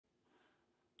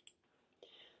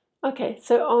Okay,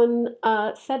 so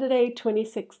on Saturday,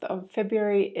 26th of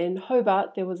February in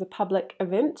Hobart, there was a public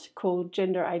event called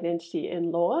Gender Identity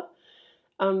in Law.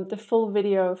 The full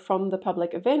video from the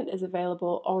public event is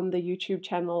available on the YouTube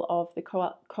channel of the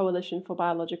Coalition for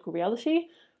Biological Reality.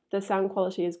 The sound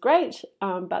quality is great,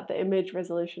 but the image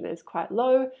resolution is quite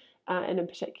low, and in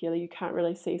particular, you can't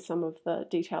really see some of the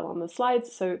detail on the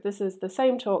slides. So this is the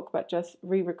same talk, but just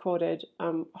re-recorded,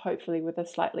 hopefully with a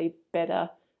slightly better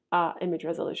image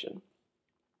resolution.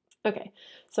 Okay,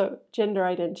 so gender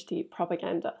identity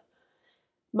propaganda.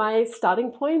 My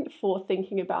starting point for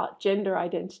thinking about gender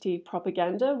identity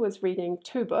propaganda was reading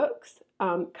two books,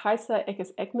 Kajsa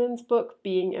Eckes-Ekman's book,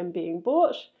 Being and Being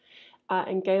Bought,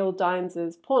 and Gail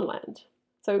Dines' Pornland.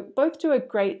 So both do a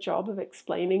great job of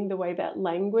explaining the way that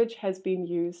language has been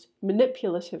used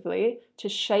manipulatively to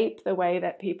shape the way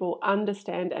that people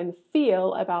understand and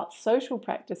feel about social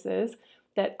practices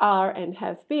that are and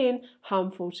have been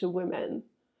harmful to women.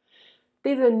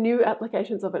 These are new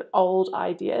applications of an old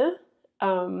idea.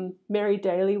 Mary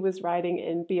Daly was writing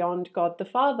in Beyond God the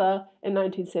Father in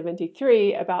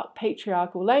 1973 about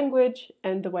patriarchal language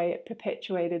and the way it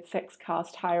perpetuated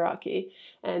sex-caste hierarchy,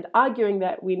 and arguing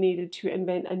that we needed to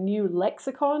invent a new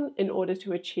lexicon in order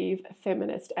to achieve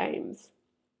feminist aims.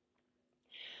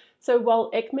 So while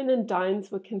Ekman and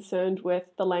Dines were concerned with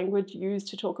the language used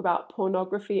to talk about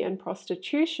pornography and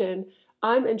prostitution,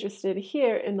 I'm interested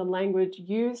here in the language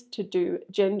used to do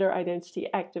gender identity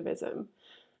activism.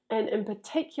 And in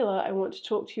particular, I want to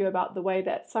talk to you about the way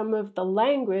that some of the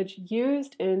language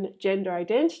used in gender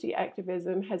identity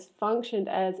activism has functioned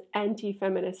as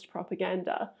anti-feminist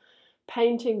propaganda,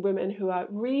 painting women who are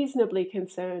reasonably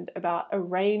concerned about a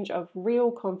range of real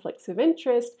conflicts of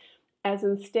interest as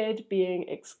instead being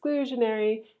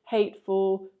exclusionary,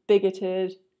 hateful,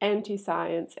 bigoted,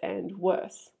 anti-science, and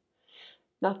worse.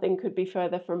 Nothing could be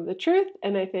further from the truth,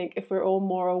 and I think if we're all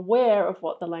more aware of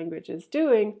what the language is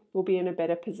doing, we'll be in a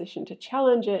better position to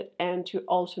challenge it and to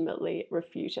ultimately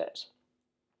refute it.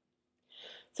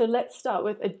 So let's start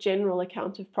with a general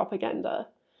account of propaganda.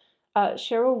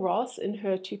 Cheryl Ross, in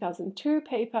her 2002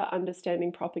 paper,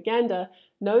 Understanding Propaganda,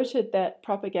 noted that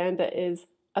propaganda is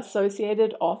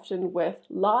associated often with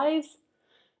lies,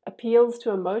 appeals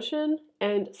to emotion,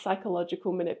 and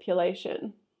psychological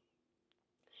manipulation.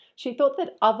 She thought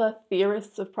that other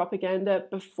theorists of propaganda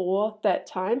before that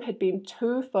time had been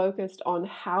too focused on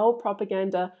how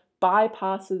propaganda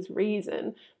bypasses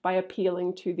reason by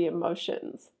appealing to the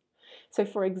emotions. So,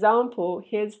 for example,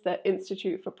 here's the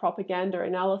Institute for Propaganda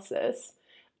Analysis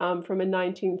from a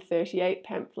 1938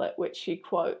 pamphlet, which she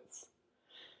quotes.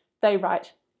 They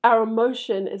write, "Our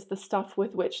emotion is the stuff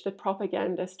with which the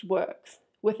propagandist works.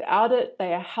 Without it,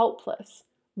 they are helpless.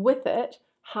 With it,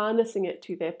 harnessing it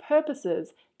to their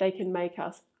purposes, they can make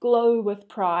us glow with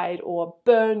pride or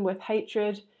burn with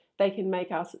hatred. They can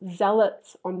make us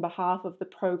zealots on behalf of the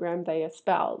program they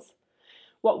espouse.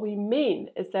 What we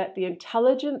mean is that the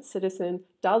intelligent citizen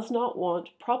does not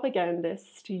want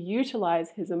propagandists to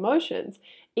utilize his emotions,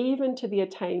 even to the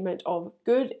attainment of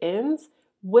good ends,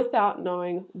 without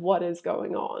knowing what is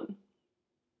going on."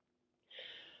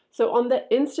 So on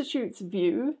the Institute's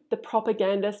view, the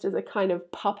propagandist is a kind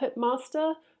of puppet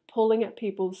master pulling at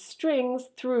people's strings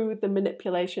through the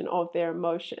manipulation of their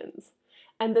emotions.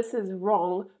 And this is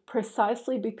wrong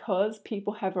precisely because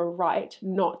people have a right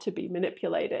not to be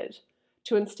manipulated,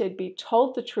 to instead be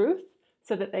told the truth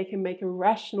so that they can make a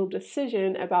rational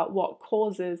decision about what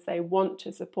causes they want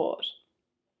to support.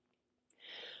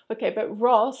 Okay, but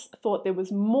Ross thought there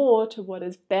was more to what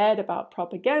is bad about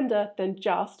propaganda than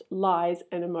just lies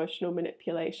and emotional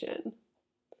manipulation.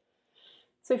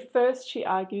 So first, she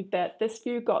argued that this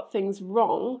view got things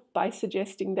wrong by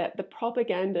suggesting that the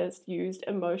propagandist used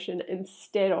emotion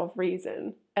instead of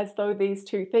reason, as though these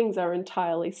two things are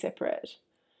entirely separate.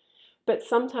 But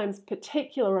sometimes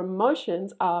particular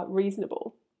emotions are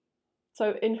reasonable.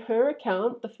 So in her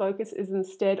account, the focus is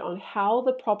instead on how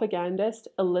the propagandist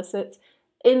elicits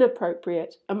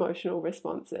inappropriate emotional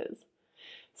responses.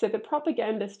 So the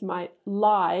propagandist might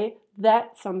lie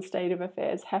that some state of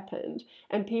affairs happened,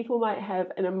 and people might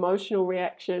have an emotional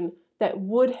reaction that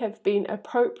would have been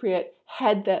appropriate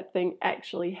had that thing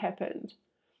actually happened.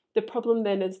 The problem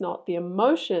then is not the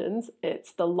emotions,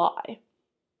 it's the lie.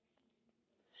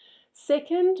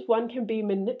 Second, one can be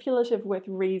manipulative with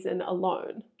reason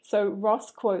alone. So Ross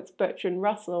quotes Bertrand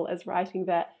Russell as writing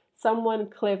that someone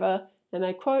clever, and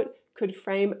I quote, could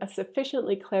frame a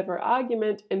sufficiently clever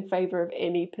argument in favor of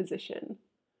any position.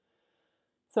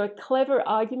 So a clever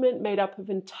argument made up of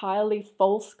entirely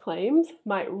false claims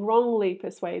might wrongly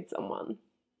persuade someone.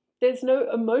 There's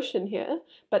no emotion here,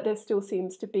 but there still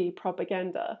seems to be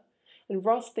propaganda. and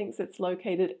Ross thinks it's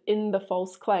located in the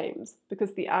false claims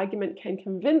because the argument can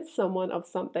convince someone of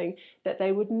something that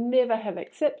they would never have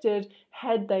accepted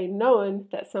had they known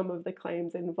that some of the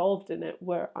claims involved in it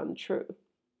were untrue.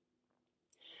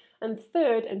 And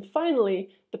third and finally,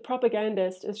 the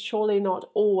propagandist is surely not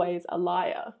always a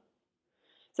liar.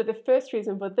 So the first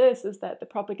reason for this is that the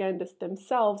propagandists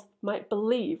themselves might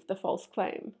believe the false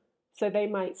claim. So they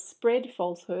might spread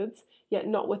falsehoods, yet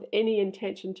not with any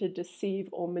intention to deceive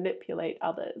or manipulate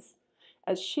others.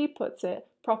 As she puts it,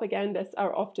 propagandists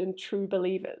are often true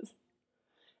believers.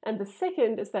 And the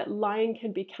second is that lying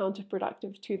can be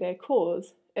counterproductive to their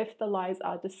cause. If the lies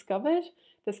are discovered,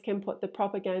 this can put the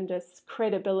propagandist's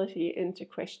credibility into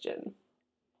question.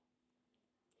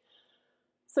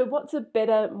 So what's a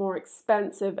better, more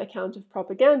expansive account of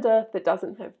propaganda that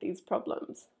doesn't have these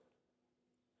problems?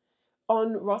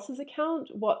 On Ross's account,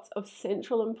 what's of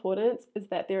central importance is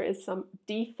that there is some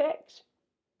defect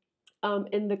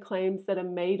in the claims that are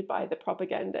made by the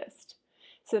propagandist.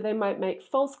 So they might make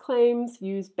false claims,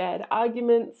 use bad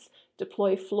arguments,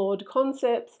 deploy flawed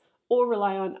concepts, or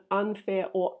rely on unfair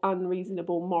or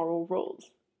unreasonable moral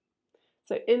rules.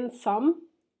 So in sum,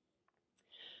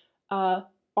 on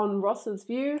Ross's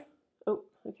view,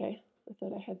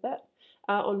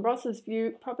 on Ross's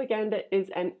view, propaganda is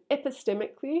an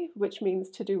epistemically, which means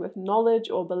to do with knowledge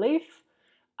or belief,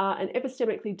 an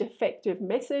epistemically defective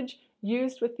message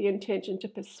used with the intention to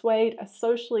persuade a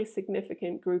socially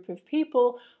significant group of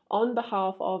people on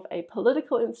behalf of a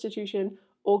political institution,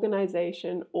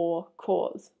 organization, or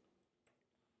cause.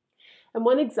 And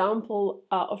one example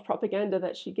of propaganda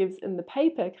that she gives in the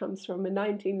paper comes from a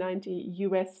 1990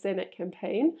 US Senate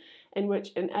campaign in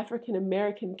which an African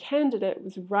American candidate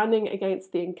was running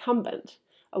against the incumbent,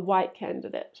 a white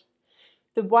candidate.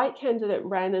 The white candidate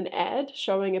ran an ad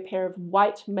showing a pair of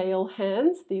white male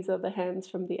hands, these are the hands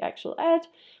from the actual ad,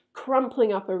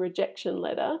 crumpling up a rejection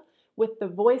letter with the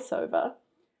voiceover,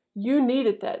 "You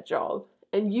needed that job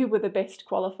and you were the best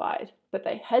qualified, but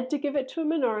they had to give it to a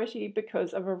minority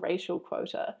because of a racial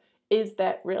quota. Is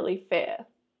that really fair?"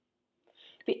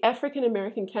 The African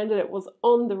American candidate was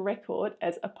on the record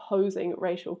as opposing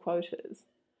racial quotas.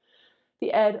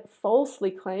 The ad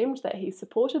falsely claimed that he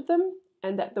supported them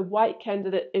and that the white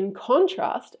candidate, in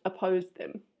contrast, opposed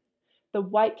them. The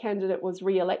white candidate was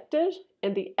re-elected,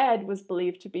 and the ad was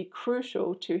believed to be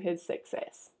crucial to his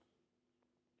success.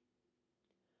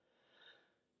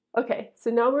 Okay,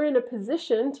 so now we're in a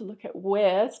position to look at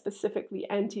where specifically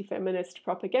anti-feminist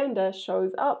propaganda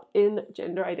shows up in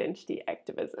gender identity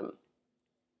activism.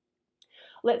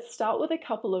 Let's start with a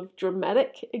couple of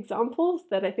dramatic examples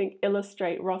that I think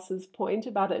illustrate Ross's point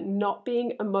about it not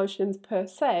being emotions per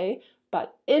se,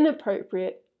 but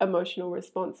inappropriate emotional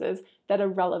responses that are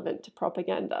relevant to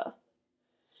propaganda.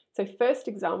 So first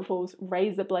examples,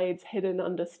 razor blades hidden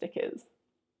under stickers.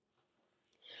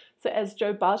 So as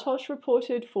Joe Bartosh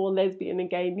reported for Lesbian and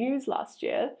Gay News last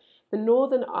year, the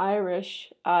Northern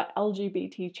Irish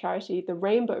LGBT charity, the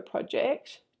Rainbow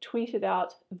Project, tweeted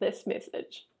out this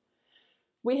message: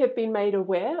 "We have been made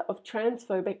aware of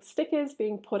transphobic stickers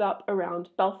being put up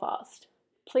around Belfast.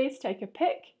 Please take a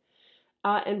pic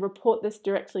and report this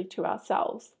directly to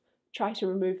ourselves. Try to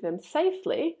remove them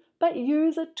safely, but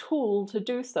use a tool to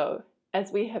do so,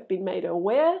 as we have been made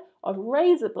aware of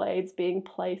razor blades being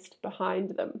placed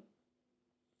behind them."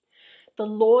 The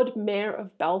Lord Mayor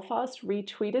of Belfast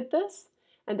retweeted this,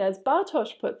 and as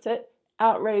Bartosh puts it,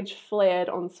 outrage flared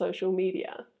on social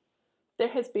media. There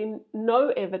has been no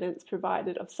evidence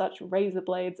provided of such razor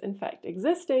blades in fact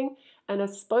existing, and a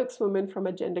spokeswoman from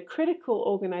a gender-critical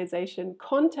organization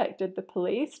contacted the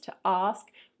police to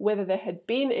ask whether there had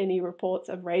been any reports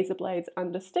of razor blades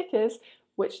under stickers,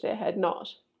 which there had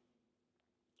not.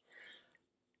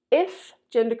 If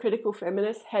gender-critical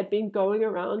feminists had been going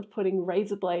around putting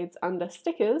razor blades under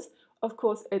stickers, of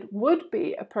course it would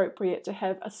be appropriate to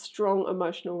have a strong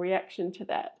emotional reaction to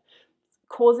that.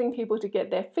 Causing people to get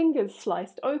their fingers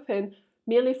sliced open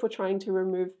merely for trying to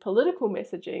remove political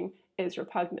messaging is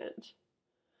repugnant.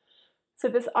 So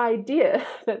this idea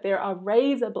that there are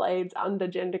razor blades under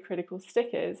gender-critical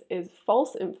stickers is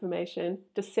false information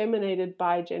disseminated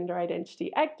by gender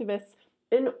identity activists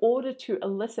in order to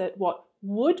elicit what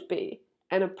would be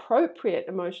an appropriate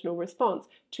emotional response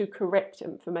to correct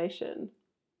information.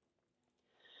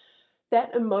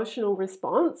 That emotional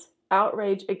response,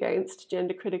 outrage against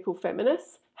gender-critical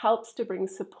feminists, helps to bring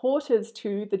supporters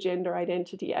to the gender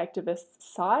identity activists'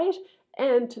 side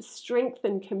and to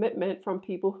strengthen commitment from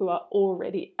people who are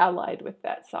already allied with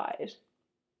that side.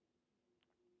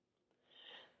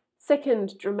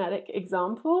 Second dramatic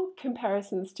example,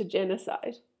 comparisons to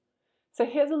genocide. So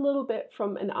here's a little bit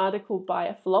from an article by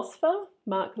a philosopher,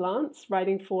 Mark Lance,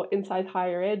 writing for Inside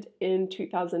Higher Ed in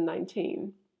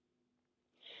 2019.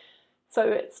 So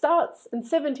it starts in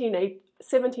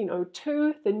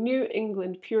 1702, the New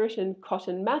England Puritan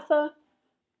Cotton Mather,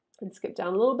 and skip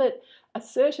down a little bit,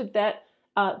 asserted that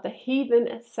the heathen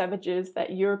savages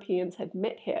that Europeans had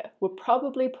met here were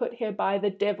probably put here by the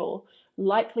devil,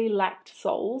 likely lacked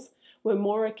souls, were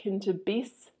more akin to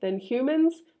beasts than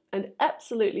humans, and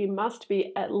absolutely must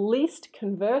be at least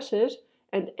converted,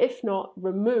 and if not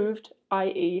removed,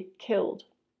 i.e. killed.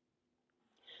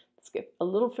 Skip a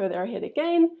little further ahead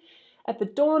again. At the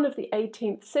dawn of the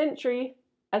 18th century,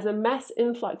 as a mass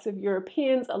influx of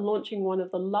Europeans are launching one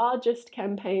of the largest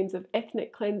campaigns of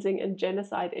ethnic cleansing and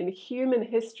genocide in human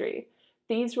history,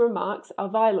 these remarks are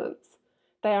violence.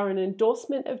 They are an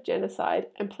endorsement of genocide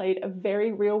and played a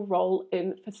very real role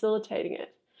in facilitating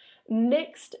it.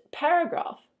 Next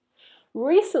paragraph.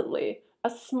 Recently, a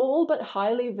small but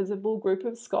highly visible group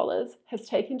of scholars has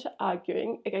taken to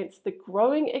arguing against the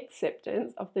growing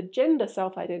acceptance of the gender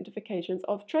self-identifications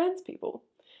of trans people,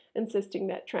 insisting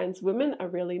that trans women are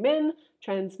really men,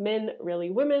 trans men really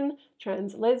women,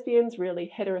 trans lesbians really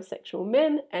heterosexual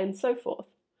men, and so forth,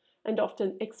 and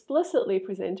often explicitly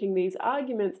presenting these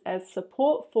arguments as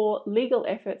support for legal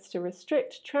efforts to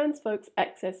restrict trans folks'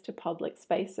 access to public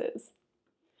spaces.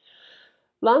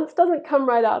 Lance doesn't come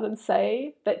right out and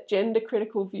say that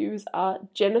gender-critical views are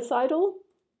genocidal.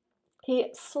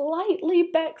 He slightly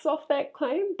backs off that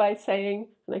claim by saying,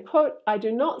 and I quote, "I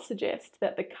do not suggest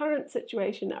that the current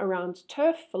situation around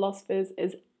TERF philosophers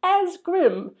is as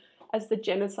grim as the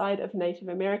genocide of Native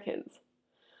Americans."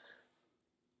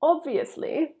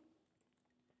 Obviously,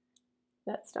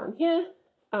 that's down here,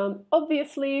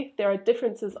 obviously there are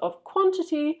differences of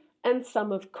quantity and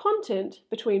some of content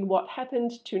between what happened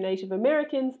to Native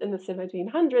Americans in the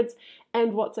 1700s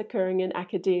and what's occurring in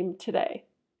academe today.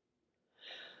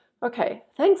 Okay,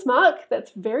 thanks, Mark.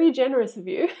 That's very generous of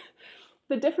you.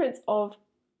 The difference of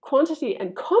quantity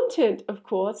and content, of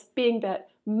course, being that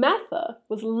Mather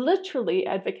was literally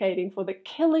advocating for the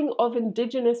killing of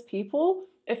Indigenous people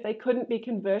if they couldn't be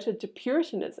converted to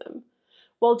Puritanism,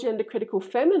 while gender-critical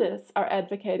feminists are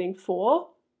advocating for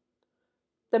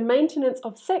the maintenance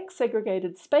of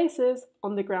sex-segregated spaces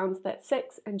on the grounds that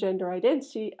sex and gender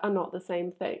identity are not the same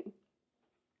thing.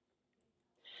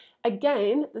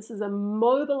 Again, this is a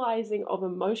mobilizing of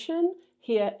emotion,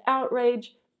 here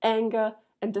outrage, anger,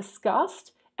 and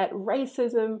disgust at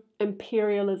racism,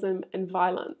 imperialism, and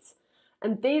violence.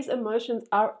 And these emotions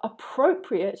are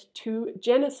appropriate to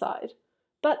genocide,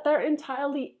 but they're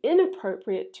entirely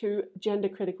inappropriate to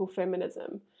gender-critical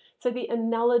feminism. So the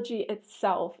analogy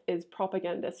itself is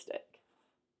propagandistic.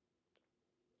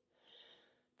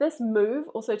 This move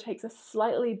also takes a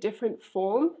slightly different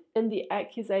form in the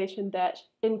accusation that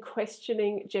in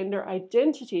questioning gender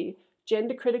identity,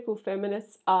 gender-critical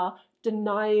feminists are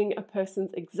denying a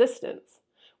person's existence,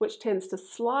 which tends to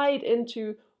slide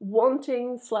into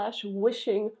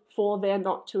wanting/wishing for there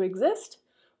not to exist,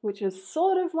 which is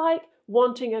sort of like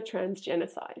wanting a trans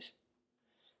genocide.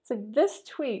 So this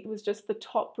tweet was just the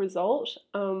top result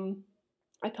a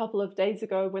couple of days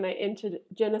ago when I entered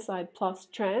genocide plus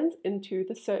trans into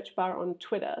the search bar on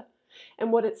Twitter.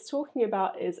 And what it's talking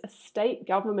about is a state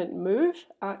government move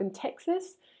in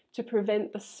Texas to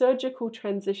prevent the surgical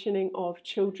transitioning of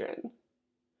children.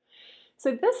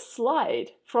 So this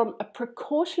slide from a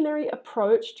precautionary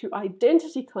approach to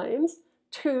identity claims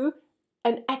to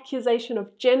an accusation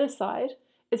of genocide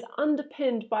is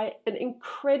underpinned by an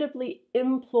incredibly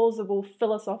implausible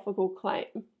philosophical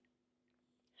claim.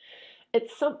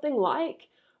 It's something like,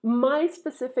 my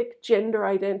specific gender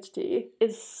identity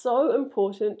is so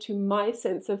important to my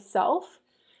sense of self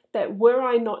that were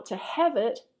I not to have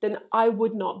it, then I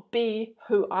would not be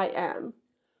who I am.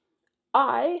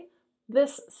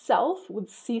 This self would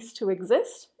cease to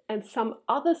exist and some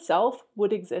other self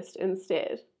would exist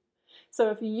instead. So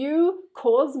if you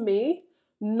cause me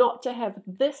not to have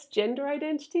this gender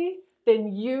identity,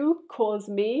 then you cause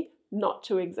me not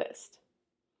to exist.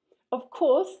 Of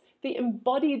course, the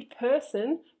embodied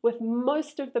person with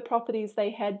most of the properties they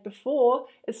had before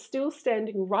is still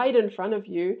standing right in front of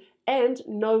you and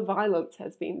no violence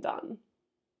has been done.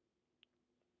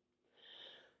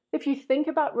 If you think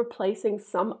about replacing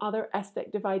some other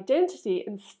aspect of identity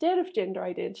instead of gender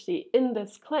identity in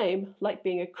this claim, like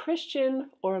being a Christian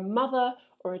or a mother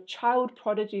or a child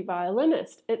prodigy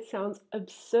violinist, it sounds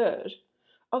absurd.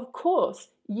 Of course,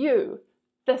 you,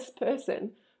 this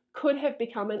person, could have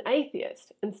become an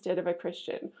atheist instead of a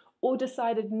Christian, or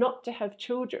decided not to have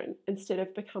children instead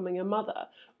of becoming a mother,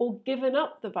 or given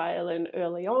up the violin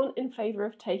early on in favor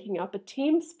of taking up a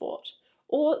team sport,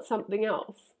 or something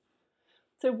else.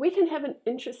 So we can have an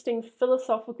interesting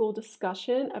philosophical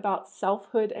discussion about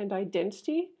selfhood and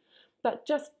identity, but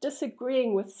just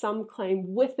disagreeing with some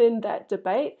claim within that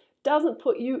debate doesn't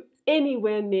put you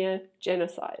anywhere near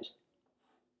genocide.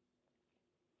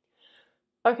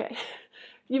 Okay,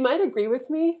 you might agree with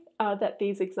me that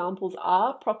these examples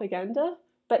are propaganda,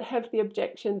 but have the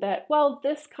objection that, well,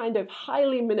 this kind of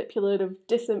highly manipulative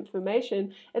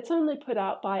disinformation, it's only put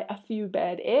out by a few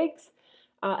bad eggs,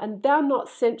 and they're not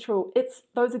central.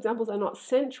 Those examples are not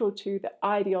central to the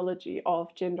ideology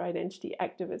of gender identity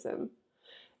activism.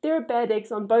 There are bad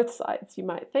eggs on both sides, you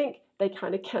might think. They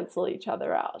kind of cancel each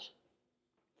other out.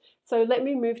 So let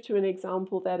me move to an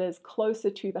example that is closer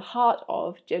to the heart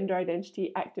of gender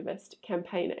identity activist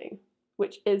campaigning,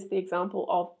 which is the example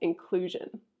of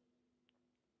inclusion.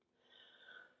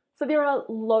 So there are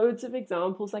loads of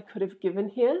examples I could have given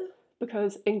here,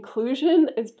 because inclusion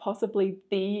is possibly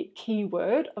the key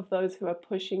word of those who are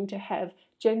pushing to have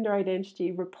gender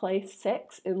identity replace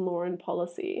sex in law and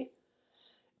policy.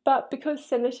 But because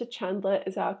Senator Chandler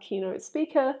is our keynote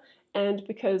speaker, and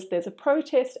because there's a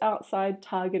protest outside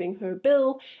targeting her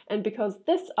bill, and because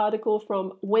this article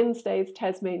from Wednesday's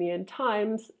Tasmanian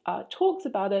Times talks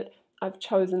about it, I've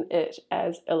chosen it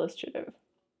as illustrative.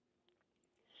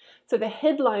 So the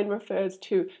headline refers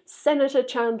to Senator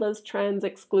Chandler's trans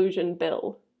exclusion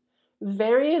bill.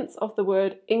 Variants of the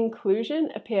word inclusion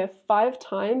appear 5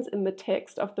 times in the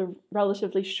text of the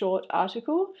relatively short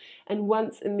article, and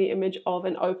once in the image of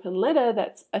an open letter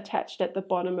that's attached at the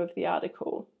bottom of the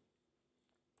article.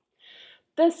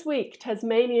 This week,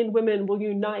 Tasmanian women will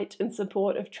unite in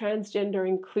support of transgender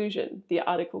inclusion, the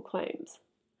article claims.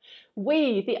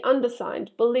 We, the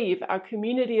undersigned, believe our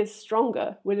community is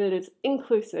stronger when it is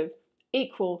inclusive,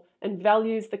 equal, and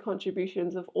values the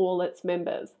contributions of all its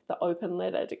members, the open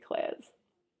letter declares.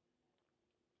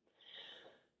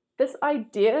 This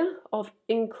idea of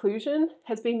inclusion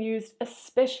has been used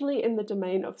especially in the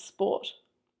domain of sport.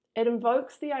 It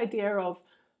invokes the idea of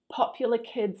popular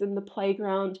kids in the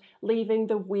playground leaving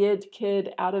the weird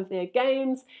kid out of their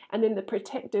games, and then the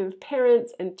protective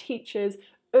parents and teachers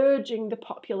urging the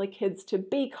popular kids to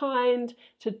be kind,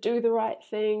 to do the right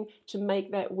thing, to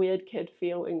make that weird kid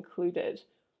feel included.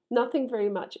 Nothing very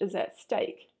much is at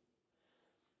stake.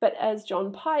 But as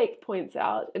John Pike points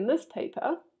out in this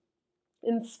paper,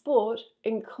 in sport,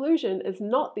 inclusion is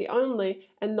not the only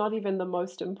and not even the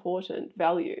most important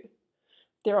value.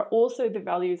 There are also the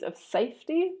values of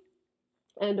safety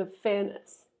and of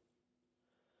fairness.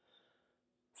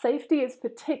 Safety is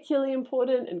particularly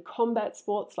important in combat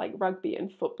sports like rugby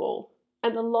and football,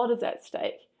 and a lot is at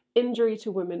stake. Injury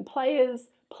to women players,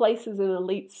 places in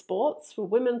elite sports for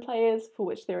women players for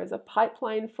which there is a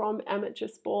pipeline from amateur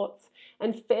sports,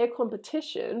 and fair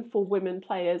competition for women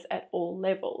players at all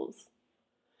levels.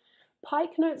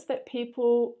 Pike notes that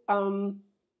people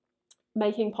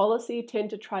making policy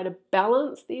tend to try to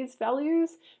balance these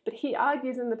values, but he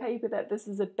argues in the paper that this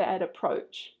is a bad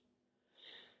approach.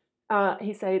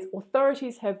 He says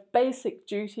authorities have basic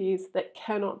duties that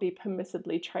cannot be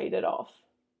permissibly traded off.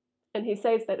 And he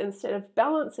says that instead of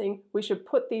balancing, we should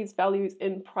put these values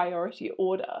in priority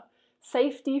order.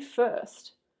 Safety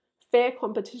first, fair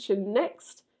competition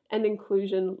next, and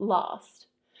inclusion last.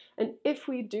 And if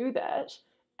we do that,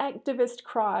 activist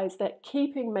cries that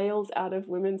keeping males out of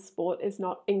women's sport is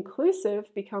not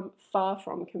inclusive become far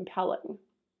from compelling.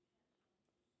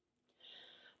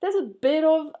 There's a bit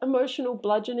of emotional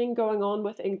bludgeoning going on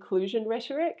with inclusion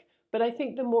rhetoric, but I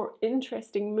think the more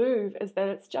interesting move is that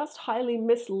it's just highly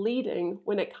misleading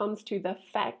when it comes to the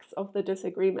facts of the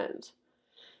disagreement.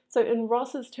 So in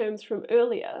Ross's terms from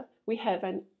earlier, we have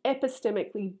an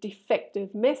epistemically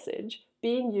defective message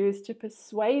being used to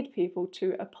persuade people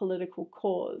to a political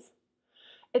cause.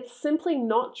 It's simply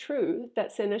not true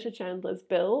that Senator Chandler's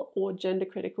bill, or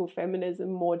gender-critical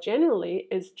feminism more generally,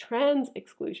 is trans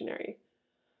exclusionary.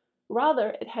 Rather,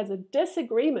 it has a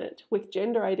disagreement with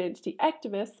gender identity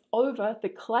activists over the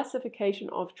classification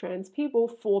of trans people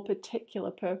for particular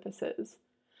purposes.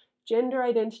 Gender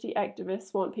identity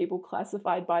activists want people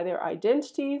classified by their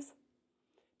identities.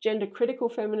 Gender-critical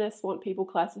feminists want people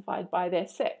classified by their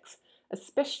sex,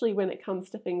 especially when it comes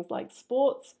to things like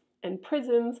sports and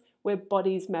prisons, where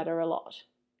bodies matter a lot.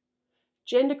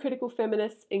 Gender-critical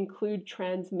feminists include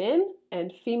trans men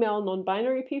and female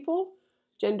non-binary people.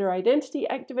 Gender identity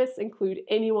activists include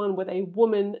anyone with a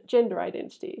woman gender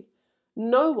identity.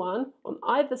 No one on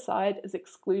either side is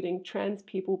excluding trans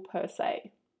people per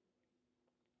se.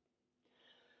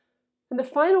 And the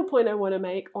final point I want to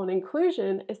make on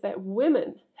inclusion is that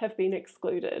women have been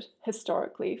excluded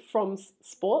historically from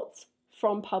sports,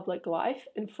 from public life,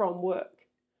 and from work.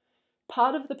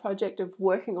 Part of the project of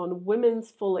working on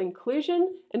women's full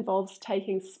inclusion involves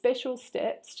taking special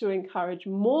steps to encourage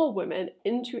more women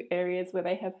into areas where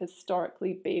they have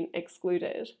historically been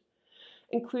excluded.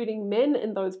 Including men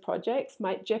in those projects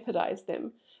might jeopardize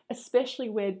them, especially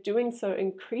where doing so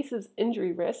increases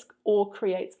injury risk or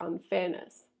creates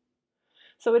unfairness.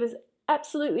 So it is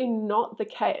absolutely not the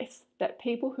case that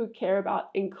people who care about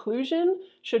inclusion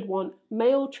should want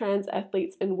male trans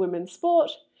athletes in women's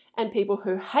sport, and people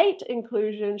who hate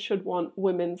inclusion should want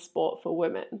women's sport for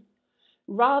women.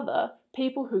 Rather,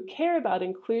 people who care about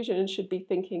inclusion should be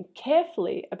thinking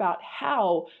carefully about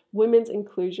how women's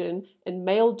inclusion in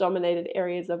male-dominated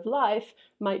areas of life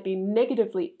might be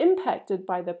negatively impacted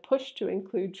by the push to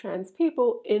include trans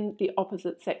people in the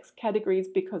opposite sex categories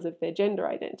because of their gender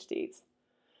identities.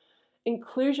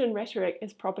 Inclusion rhetoric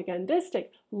is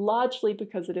propagandistic largely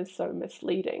because it is so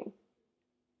misleading.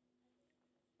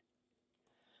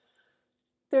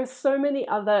 There are so many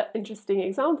other interesting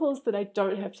examples that I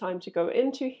don't have time to go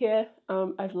into here.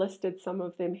 I've listed some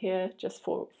of them here just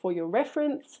for your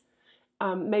reference.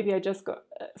 Maybe I just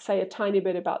say a tiny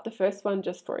bit about the first one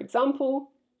just for example.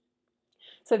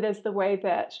 So there's the way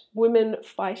that women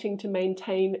fighting to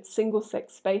maintain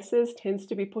single-sex spaces tends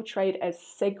to be portrayed as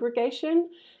segregation,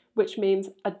 which means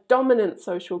a dominant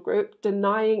social group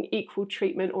denying equal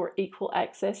treatment or equal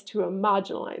access to a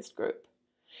marginalized group.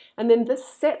 And then this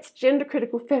sets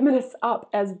gender-critical feminists up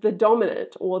as the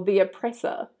dominant or the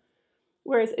oppressor,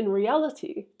 whereas in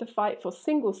reality, the fight for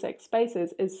single-sex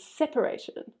spaces is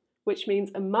separation, which means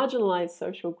a marginalized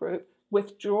social group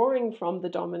withdrawing from the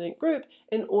dominant group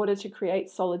in order to create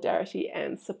solidarity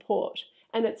and support.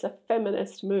 And it's a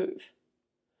feminist move.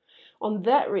 On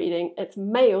that reading, it's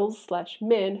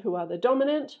males/men who are the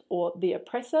dominant or the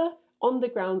oppressor on the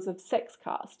grounds of sex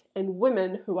caste, and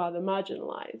women who are the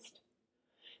marginalized.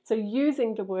 So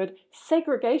using the word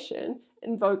segregation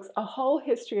invokes a whole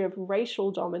history of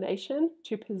racial domination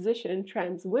to position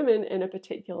trans women in a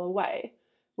particular way,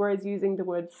 whereas using the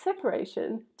word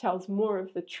separation tells more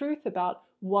of the truth about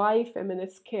why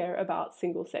feminists care about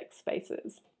single-sex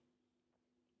spaces.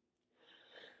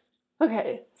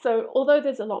 Okay, so although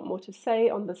there's a lot more to say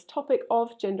on this topic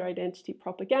of gender identity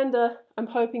propaganda, I'm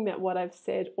hoping that what I've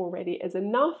said already is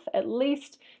enough, at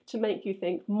least, to make you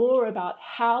think more about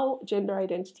how gender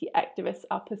identity activists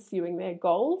are pursuing their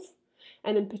goals,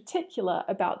 and in particular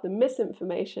about the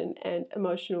misinformation and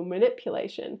emotional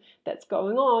manipulation that's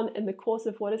going on in the course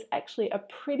of what is actually a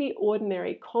pretty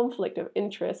ordinary conflict of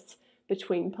interests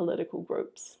between political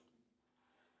groups.